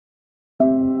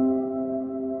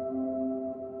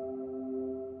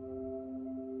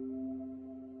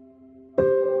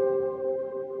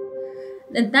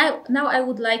And now I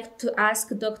would like to ask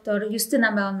Dr.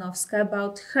 Justyna Melonowska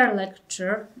about her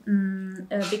lecture,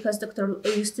 because Dr.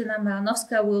 Justyna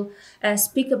Melonowska will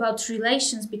speak about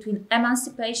relations between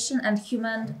emancipation and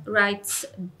human rights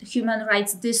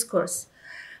discourse.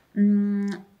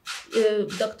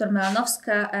 Dr.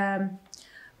 Melonowska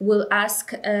will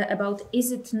ask about,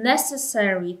 is it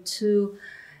necessary to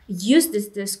use this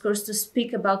discourse to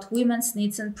speak about women's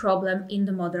needs and problems in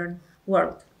the modern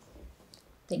world?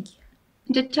 Thank you.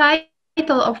 The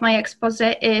title of my expose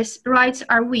is Rights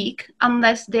Are Weak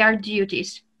Unless They Are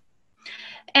Duties.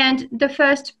 And the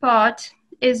first part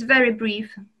is very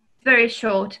brief, very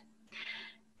short.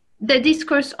 The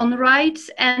discourse on rights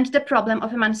and the problem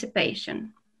of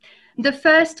emancipation. The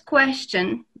first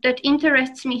question that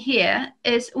interests me here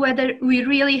is whether we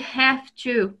really have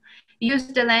to use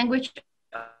the language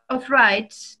of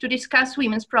rights to discuss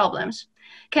women's problems.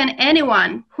 Can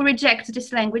anyone who rejects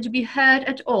this language be heard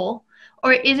at all?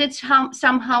 Or is it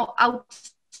somehow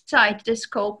outside the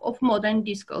scope of modern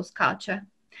discourse culture?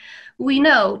 We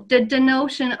know that the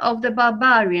notion of the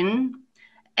barbarian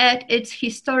at its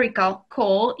historical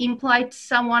core implied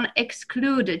someone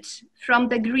excluded from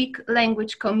the Greek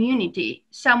language community,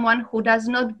 someone who does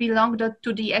not belong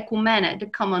to the ecumene, the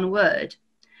common word.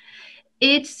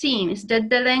 It seems that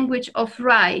the language of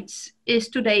rights is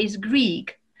today's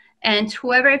Greek, and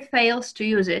whoever fails to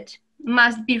use it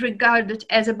must be regarded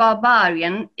as a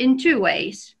barbarian in two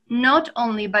ways, not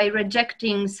only by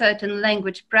rejecting certain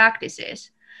language practices,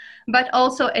 but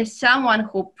also as someone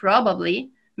who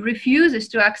probably refuses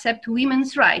to accept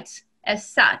women's rights as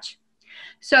such.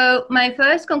 So my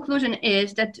first conclusion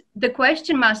is that the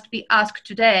question must be asked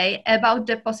today about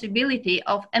the possibility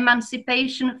of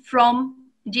emancipation from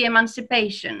the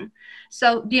emancipation.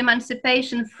 So the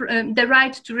emancipation, the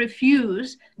right to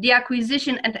refuse the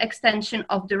acquisition and extension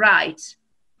of the rights.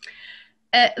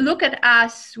 Look at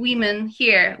us women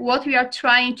here. What we are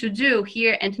trying to do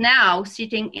here and now,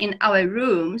 sitting in our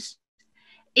rooms,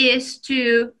 is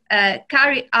to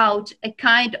carry out a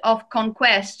kind of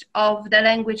conquest of the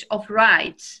language of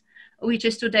rights, which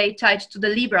is today tied to the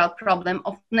liberal problem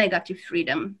of negative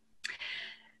freedom.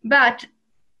 But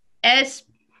as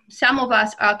some of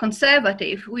us are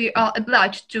conservative, we are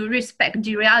obliged to respect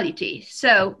the reality.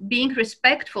 So being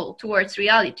respectful towards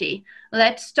reality,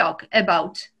 let's talk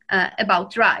about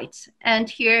rights. And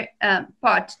here,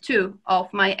 part 2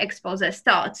 of my expose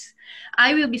starts.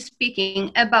 I will be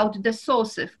speaking about the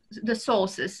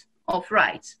sources of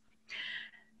rights.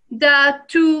 There are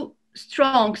two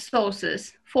strong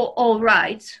sources for all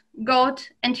rights, God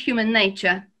and human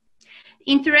nature.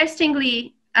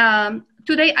 Interestingly,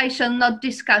 today I shall not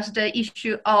discuss the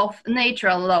issue of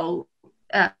natural law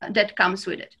that comes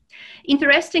with it.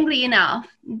 Interestingly enough,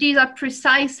 these are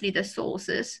precisely the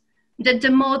sources that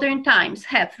the modern times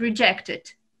have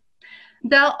rejected.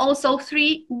 There are also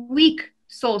three weak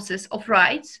sources of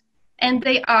rights, and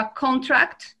they are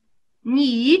contract,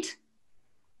 need,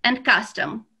 and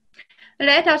custom.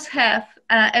 Let us have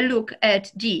a look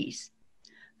at these.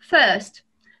 First,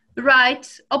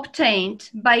 rights obtained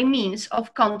by means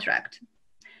of contract.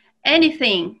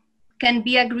 Anything can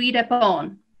be agreed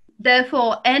upon.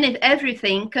 Therefore,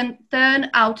 everything can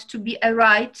turn out to be a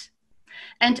right,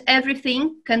 and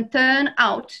everything can turn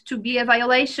out to be a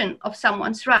violation of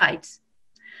someone's rights.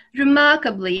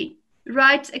 Remarkably,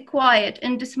 rights acquired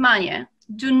in this manner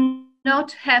do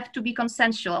not have to be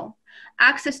consensual.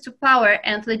 Access to power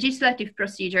and legislative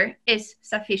procedure is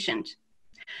sufficient.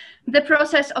 The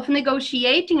process of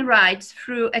negotiating rights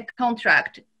through a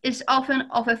contract is often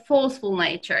of a forceful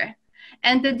nature,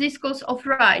 and the discourse of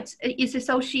rights is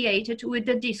associated with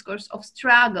the discourse of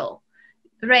struggle,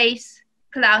 race,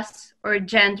 class, or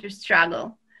gender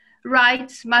struggle.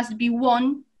 Rights must be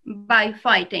won by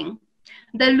fighting.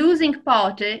 The losing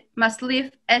party must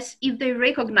live as if they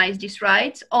recognize these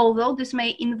rights, although this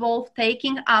may involve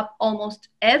taking up almost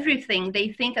everything they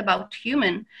think about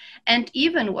human, and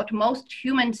even what most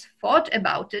humans thought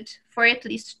about it for at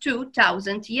least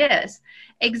 2,000 years.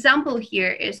 Example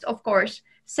here is, of course,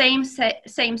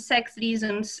 same-sex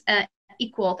reasons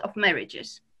equal of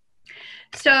marriages.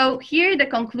 So here the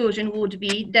conclusion would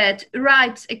be that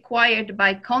rights acquired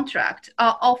by contract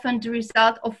are often the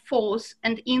result of force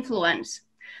and influence.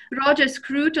 Roger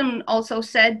Scruton also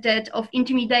said that of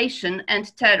intimidation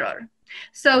and terror.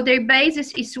 So their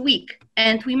basis is weak,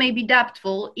 and we may be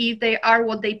doubtful if they are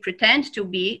what they pretend to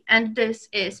be, and this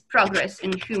is progress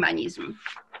in humanism.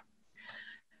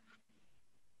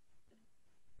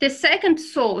 The second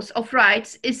source of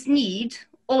rights is need,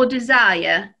 or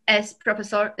desire, as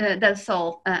Professor Del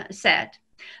Sol said.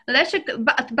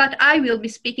 But I will be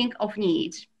speaking of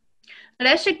needs.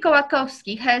 Leszek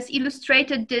Kołakowski has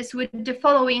illustrated this with the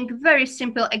following very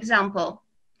simple example.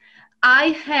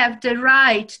 I have the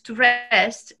right to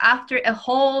rest after a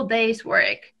whole day's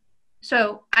work,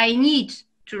 so I need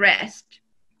to rest.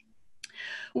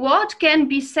 What can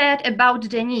be said about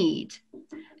the need?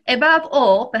 Above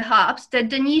all, perhaps,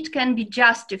 that the need can be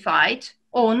justified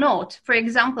or not. For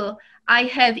example, I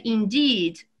have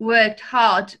indeed worked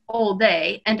hard all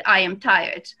day and I am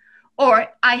tired, or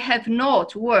I have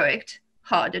not worked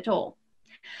hard at all.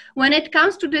 When it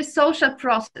comes to the social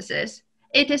processes,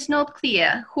 it is not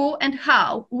clear who and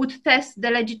how would test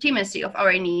the legitimacy of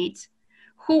our needs,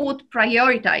 who would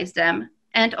prioritize them,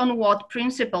 and on what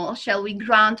principle shall we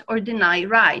grant or deny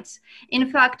rights. In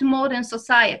fact, modern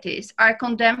societies are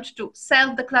condemned to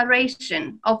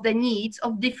self-declaration of the needs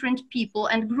of different people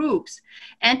and groups,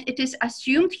 and it is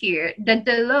assumed here that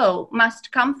the law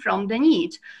must come from the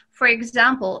need. For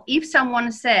example, if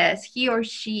someone says he or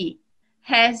she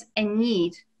has a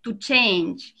need to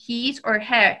change his or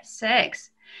her sex,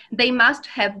 they must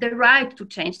have the right to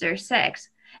change their sex,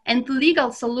 and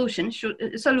legal solutions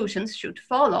should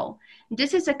follow.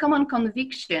 This is a common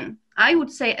conviction, I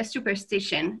would say a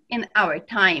superstition in our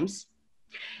times.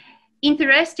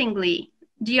 Interestingly,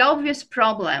 the obvious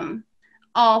problem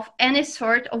of any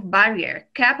sort of barrier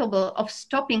capable of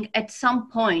stopping at some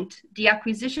point the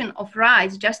acquisition of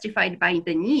rights justified by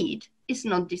the need is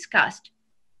not discussed.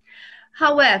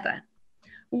 However,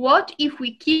 what if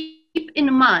we keep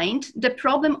in mind the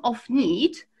problem of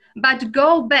need, but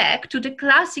go back to the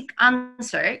classic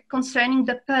answer concerning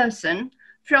the person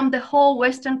from the whole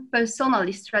Western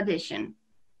personalist tradition?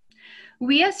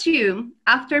 We assume,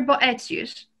 after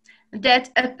Boethius, that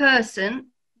a person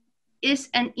is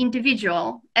an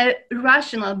individual, a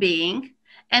rational being,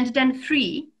 and then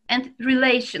free and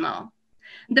relational.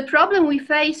 The problem we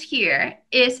face here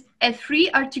is a free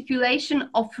articulation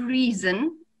of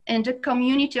reason in the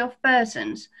community of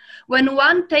persons. When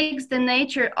one takes the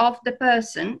nature of the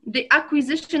person, the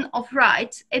acquisition of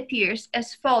rights appears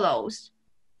as follows.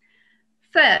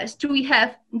 First, we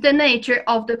have the nature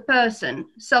of the person.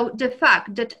 So the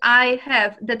fact that I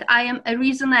am a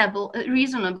reasonable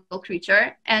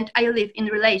creature and I live in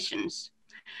relations.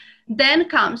 Then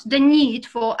comes the need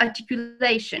for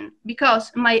articulation,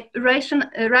 because my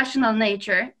rational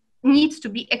nature needs to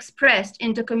be expressed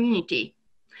in the community.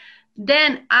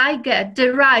 Then I get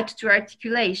the right to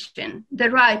articulation. The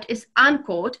right is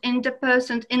anchored in the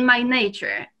person, in my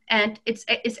nature, and it's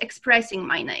expressing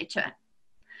my nature.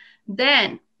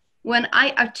 Then, when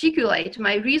I articulate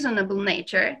my reasonable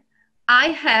nature, I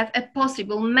have a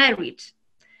possible merit.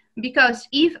 Because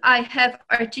if I have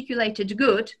articulated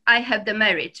good, I have the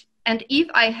merit. And if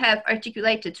I have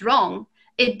articulated wrong,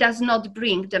 it does not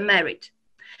bring the merit.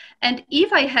 And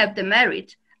if I have the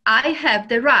merit, I have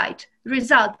the right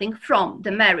resulting from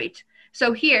the merit.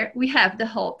 So here we have the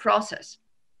whole process.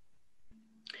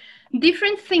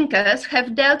 Different thinkers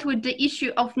have dealt with the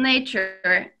issue of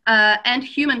nature and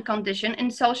human condition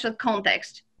in social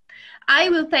context. I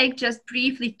will take just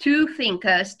briefly two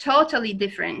thinkers, totally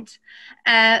different,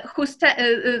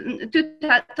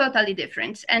 totally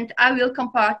different, and I will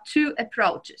compare two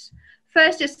approaches.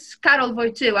 First is Karol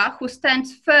Wojtyła, who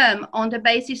stands firm on the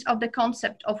basis of the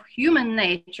concept of human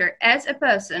nature as a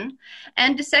person,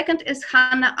 and the second is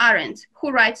Hannah Arendt, who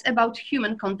writes about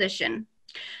human condition.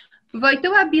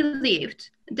 Wojtyła believed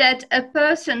that a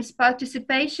person's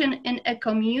participation in a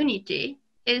community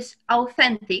is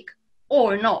authentic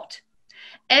or not.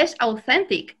 As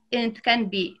authentic, it can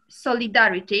be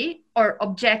solidarity or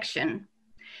objection.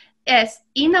 As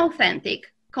inauthentic,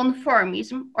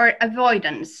 conformism or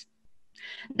avoidance.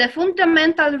 The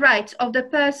fundamental right of the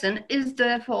person is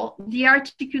therefore the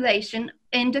articulation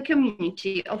in the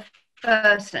community of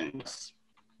persons.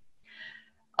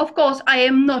 Of course, I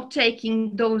am not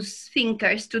taking those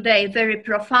thinkers today very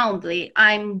profoundly.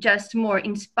 I'm just more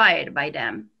inspired by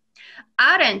them.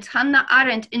 Hannah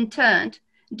Arendt, in turn,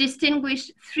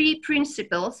 distinguished three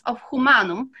principles of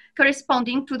humanum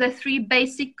corresponding to the three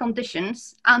basic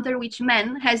conditions under which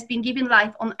man has been given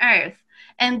life on earth,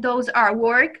 and those are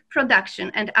work,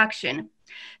 production, and action.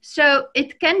 So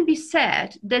it can be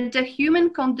said that the human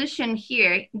condition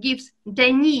here gives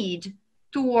the need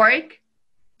to work,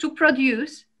 to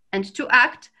produce, and to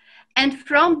act, and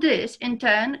from this in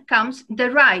turn comes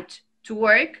the right to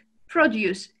work,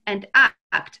 produce, and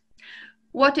act.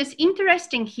 What is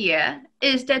interesting here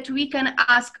is that we can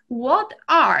ask, what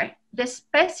are the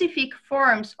specific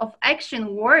forms of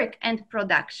action, work, and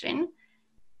production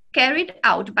carried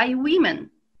out by women?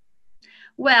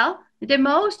 Well, the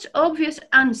most obvious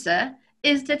answer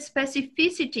is that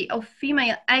specificity of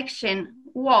female action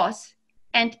was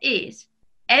and is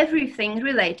everything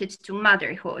related to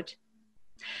motherhood.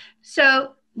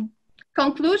 So,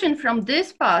 conclusion from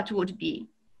this part would be,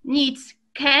 needs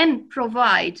can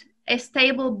provide a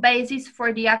stable basis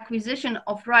for the acquisition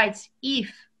of rights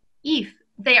if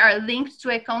they are linked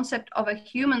to a concept of a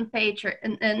human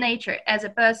nature as a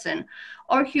person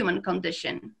or human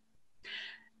condition.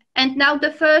 And now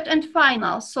the third and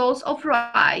final source of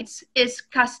rights is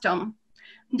custom.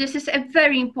 This is a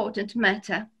very important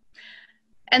matter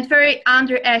and very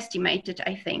underestimated,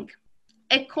 I think.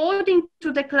 According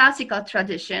to the classical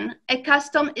tradition, a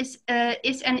custom is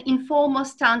an informal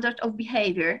standard of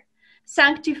behavior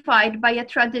sanctified by a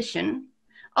tradition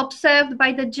observed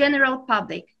by the general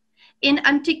public. In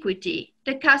antiquity,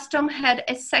 the custom had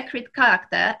a sacred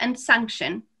character and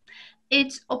sanction.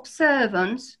 Its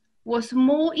observance was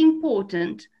more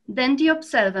important than the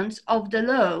observance of the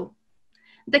law.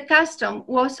 The custom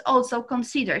was also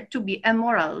considered to be a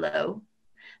moral law.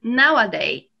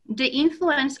 Nowadays, the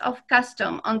influence of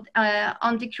custom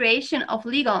on the creation of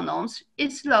legal norms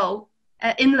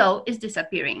in law is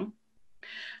disappearing.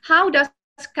 How does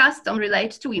custom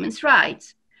relate to women's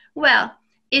rights? Well,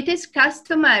 it is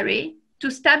customary to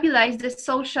stabilize the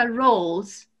social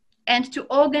roles and to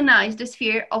organize the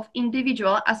sphere of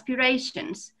individual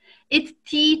aspirations. It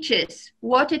teaches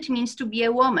what it means to be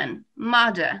a woman,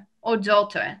 mother or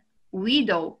daughter,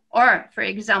 widow, or, for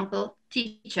example,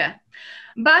 teacher.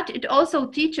 But it also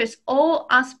teaches all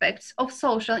aspects of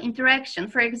social interaction.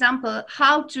 For example,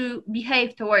 how to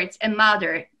behave towards a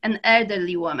mother, an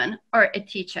elderly woman, or a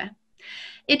teacher.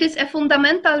 It is a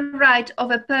fundamental right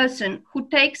of a person who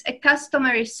takes a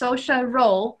customary social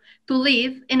role to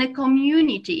live in a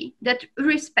community that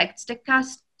respects the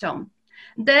custom.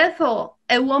 Therefore,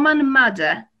 a woman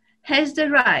mother has the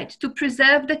right to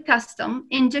preserve the custom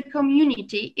in the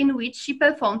community in which she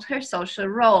performs her social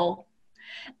role.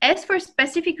 As for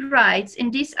specific rights in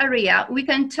this area, we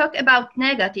can talk about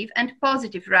negative and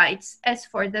positive rights as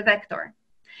for the vector.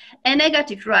 A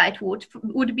negative right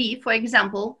would be, for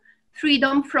example,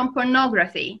 freedom from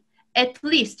pornography, at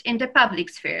least in the public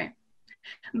sphere,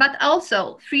 but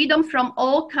also freedom from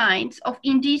all kinds of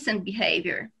indecent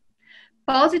behavior.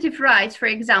 Positive rights, for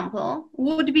example,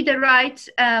 would be the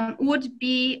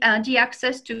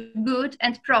access to good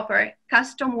and proper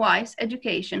custom-wise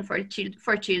education for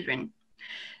children.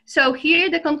 So here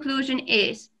the conclusion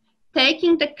is,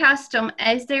 taking the custom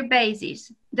as their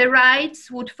basis, the rights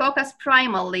would focus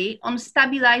primarily on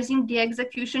stabilizing the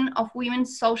execution of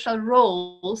women's social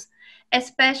roles,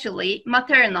 especially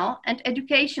maternal and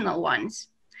educational ones.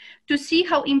 To see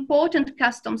how important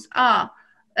customs are,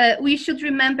 we should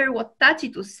remember what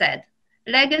Tacitus said,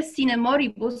 leges sine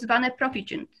moribus vane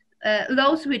proficiunt.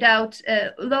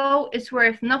 Law is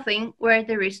worth nothing where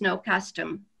there is no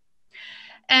custom.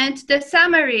 And the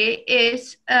summary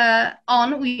is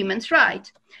on women's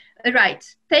rights.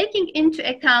 Taking into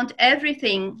account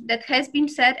everything that has been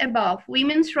said above,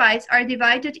 women's rights are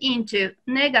divided into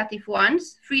negative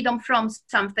ones, freedom from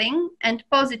something, and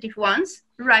positive ones,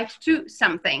 right to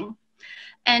something.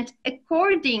 And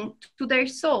according to their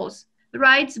source,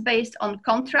 rights based on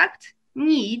contract,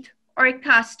 need, or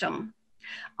custom.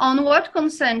 On what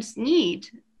concerns need,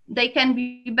 they can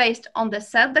be based on the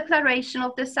self-declaration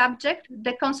of the subject,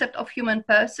 the concept of human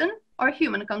person, or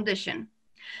human condition.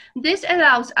 This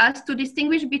allows us to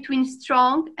distinguish between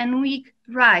strong and weak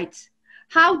rights.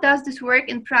 How does this work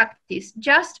in practice?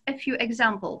 Just a few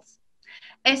examples.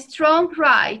 A strong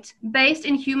right based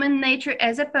in human nature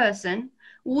as a person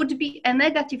would be a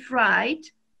negative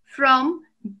right from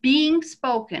being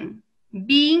spoken,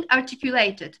 being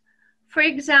articulated. For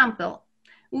example,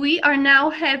 we are now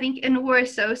having in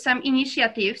Warsaw some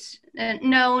initiatives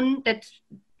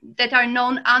that are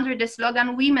known under the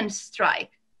slogan Women's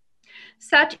Strike.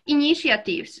 Such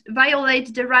initiatives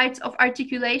violate the rights of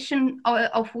articulation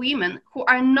of women who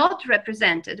are not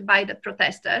represented by the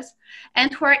protesters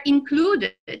and who are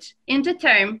included in the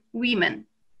term women.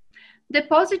 The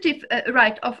positive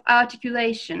right of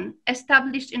articulation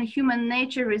established in human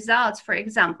nature results, for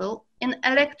example, in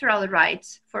electoral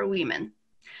rights for women.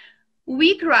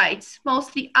 Weak rights,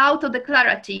 mostly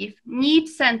auto-declarative,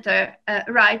 need-centered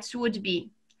rights would be,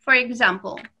 for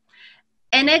example,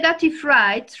 a negative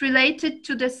right related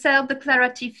to the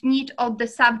self-declarative need of the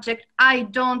subject, I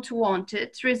don't want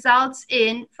it, results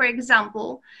in, for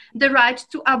example, the right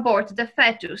to abort the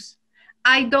fetus.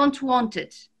 I don't want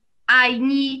it. I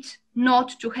need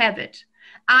not to have it.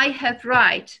 I have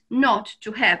right not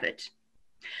to have it.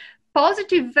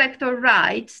 Positive vector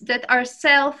rights that are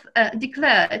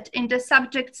self-declared in the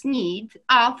subject's need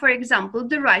are, for example,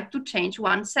 the right to change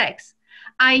one's sex.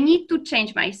 I need to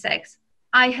change my sex.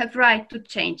 I have right to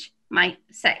change my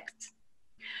sex.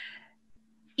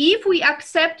 If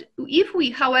we,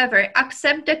 however,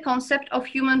 accept the concept of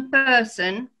human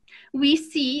person, we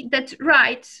see that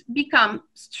rights become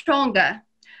stronger.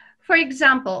 For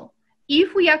example,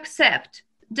 if we accept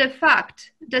the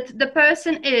fact that the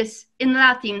person is, in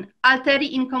Latin,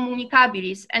 alteri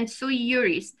incommunicabilis and sui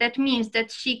juris, that means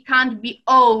that she can't be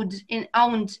owned in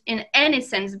any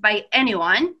sense by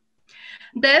anyone.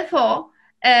 Therefore,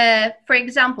 for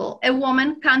example, a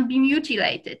woman can't be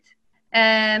mutilated,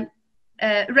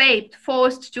 raped,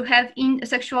 forced to have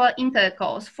sexual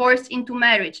intercourse, forced into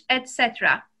marriage,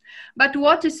 etc. But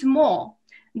what is more,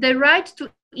 the right to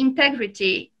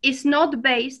integrity is not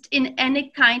based in any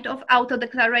kind of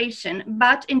auto-declaration,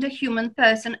 but in the human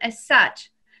person as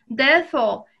such.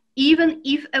 Therefore, even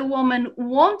if a woman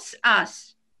wants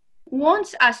us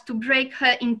to break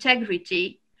her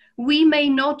integrity, we may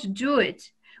not do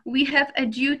it. We have a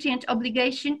duty and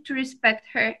obligation to respect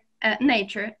her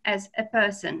nature as a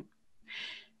person.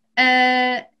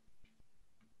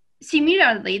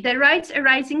 Similarly, the rights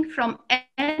arising from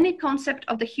any concept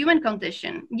of the human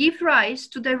condition give rise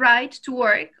to the right to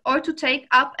work or to take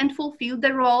up and fulfill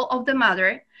the role of the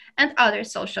mother and other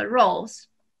social roles.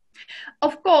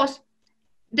 Of course,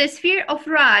 the sphere of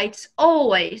rights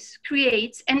always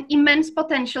creates an immense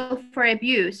potential for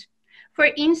abuse. For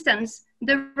instance,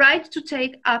 the right to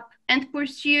take up and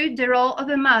pursue the role of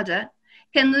a mother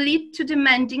can lead to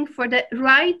demanding for the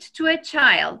right to a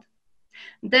child.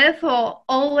 Therefore,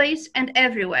 always and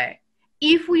everywhere,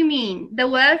 if we mean the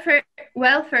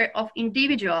welfare of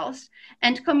individuals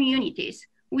and communities,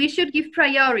 we should give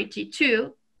priority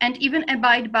to and even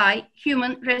abide by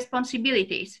human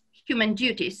responsibilities, human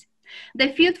duties. The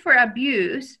field for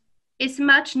abuse is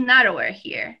much narrower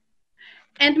here.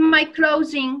 And my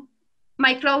closing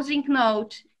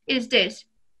note is this.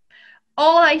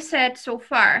 All I said so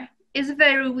far is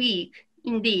very weak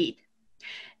indeed.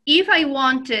 If I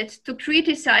wanted to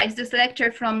criticize this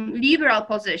lecture from liberal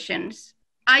positions,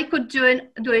 I could do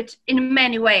it in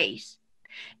many ways.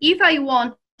 If I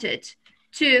wanted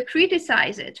to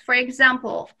criticize it, for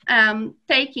example,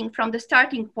 taking from the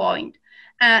starting point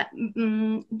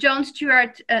John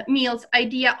Stuart Mill's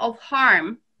idea of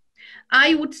harm,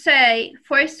 I would say,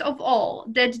 first of all,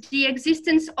 that the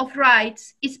existence of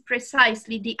rights is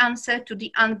precisely the answer to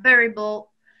the unbearable,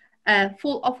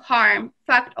 full of harm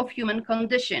fact of human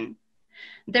condition.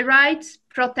 The rights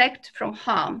protect from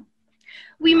harm.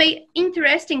 We may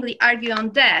interestingly argue on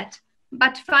that,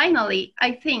 but finally,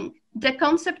 I think the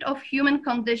concept of human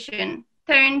condition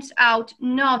turns out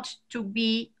not to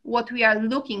be what we are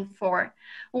looking for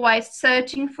while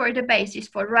searching for the basis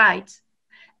for rights.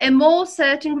 A more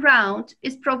certain ground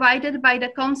is provided by the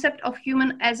concept of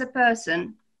human as a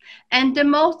person, and the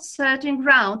most certain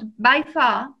ground, by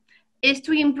far, is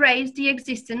to embrace the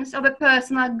existence of a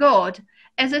personal God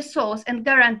as a source and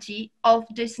guarantee of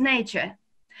this nature.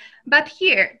 But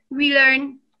here we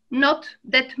learn not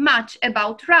that much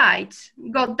about rights.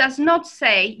 God does not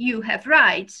say you have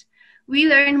rights. We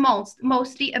learn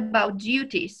mostly about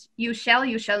duties. You shall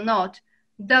not,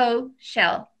 thou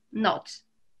shall not.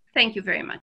 Thank you very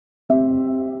much.